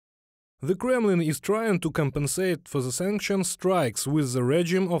The Kremlin is trying to compensate for the sanction strikes with the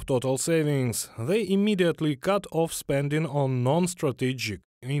regime of total savings. They immediately cut off spending on non-strategic,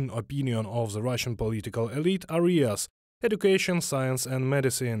 in opinion of the Russian political elite, areas: education, science and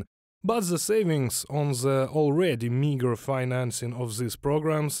medicine. But the savings on the already meager financing of these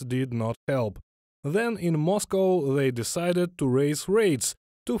programs did not help. Then in Moscow they decided to raise rates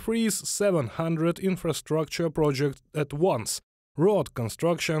to freeze 700 infrastructure projects at once. Road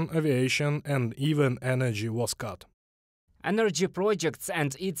construction, aviation and even energy was cut. Energy projects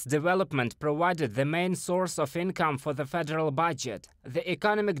and its development provided the main source of income for the federal budget. The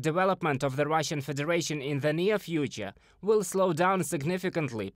economic development of the Russian Federation in the near future will slow down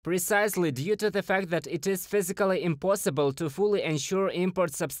significantly, precisely due to the fact that it is physically impossible to fully ensure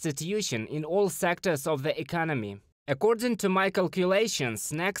import substitution in all sectors of the economy. According to my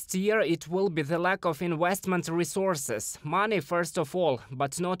calculations, next year it will be the lack of investment resources, money first of all,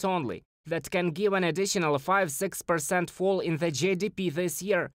 but not only, that can give an additional 5–6% fall in the GDP this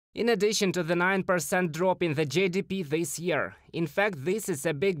year, in addition to the 9% drop in the GDP this year. In fact, this is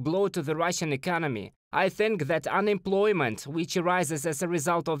a big blow to the Russian economy. I think that unemployment, which arises as a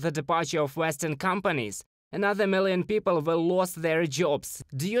result of the departure of Western companies, another million people will lose their jobs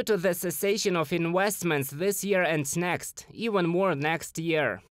due to the cessation of investments this year and next, even more next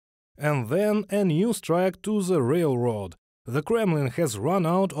year. And then a new strike to the railroad. The Kremlin has run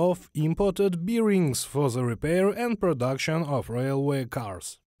out of imported bearings for the repair and production of railway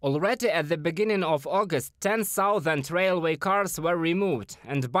cars. Already at the beginning of August, 10,000 railway cars were removed,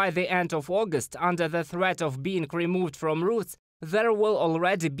 and by the end of August, under the threat of being removed from routes, there will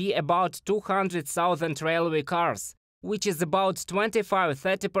already be about 200,000 railway cars, which is about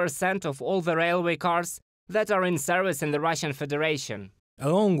 25–30% of all the railway cars that are in service in the Russian Federation.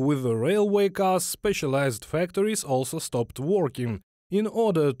 Along with the railway cars, specialized factories also stopped working. In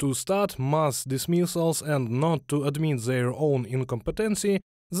order to start mass dismissals and not to admit their own incompetency,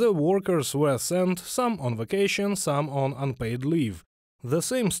 the workers were sent, some on vacation, some on unpaid leave. The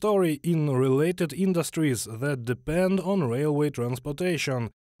same story in related industries that depend on railway transportation: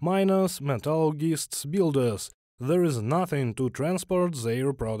 miners, metallurgists, builders. There is nothing to transport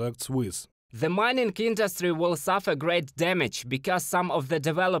their products with. The mining industry will suffer great damage because some of the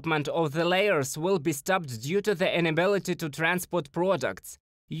development of the layers will be stopped due to the inability to transport products.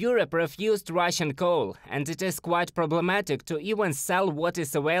 Europe refused Russian coal, and it is quite problematic to even sell what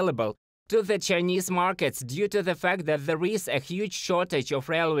is available to the Chinese markets due to the fact that there is a huge shortage of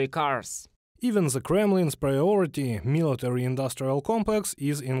railway cars. Even the Kremlin's priority, military-industrial complex,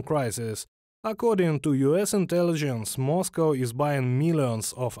 is in crisis. According to US intelligence, Moscow is buying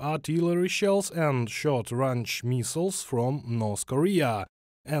millions of artillery shells and short-range missiles from North Korea.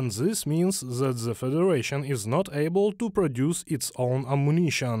 And this means that the Federation is not able to produce its own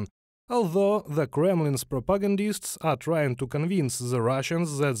ammunition. Although the Kremlin's propagandists are trying to convince the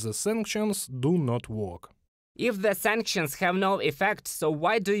Russians that the sanctions do not work. If the sanctions have no effect, so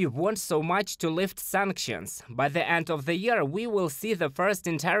why do you want so much to lift sanctions? By the end of the year, we will see the first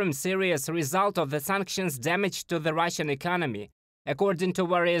interim serious result of the sanctions' damage to the Russian economy. According to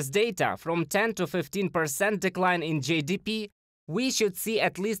various data, from 10 to 15% decline in GDP, we should see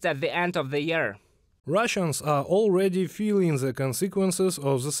at least at the end of the year. Russians are already feeling the consequences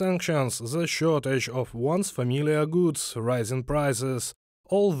of the sanctions: the shortage of once familiar goods, rising prices.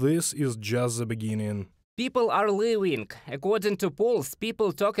 All this is just the beginning. People are leaving. According to polls,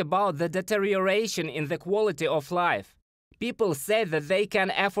 people talk about the deterioration in the quality of life. People say that they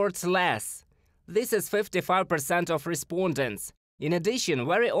can afford less. This is 55% of respondents. In addition,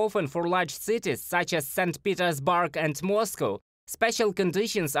 very often for large cities such as St. Petersburg and Moscow, special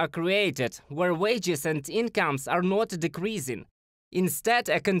conditions are created where wages and incomes are not decreasing. Instead,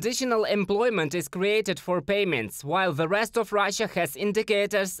 a conditional employment is created for payments, while the rest of Russia has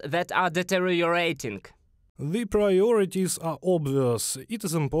indicators that are deteriorating. The priorities are obvious. It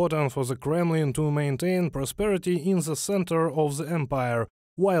is important for the Kremlin to maintain prosperity in the center of the empire,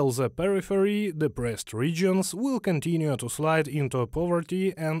 while the periphery, depressed regions, will continue to slide into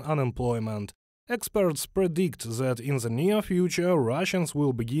poverty and unemployment. Experts predict that in the near future Russians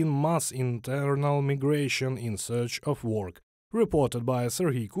will begin mass internal migration in search of work. Reported by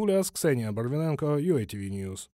Serhiy Kulyas, Ksenia Barvinenko, UATV News.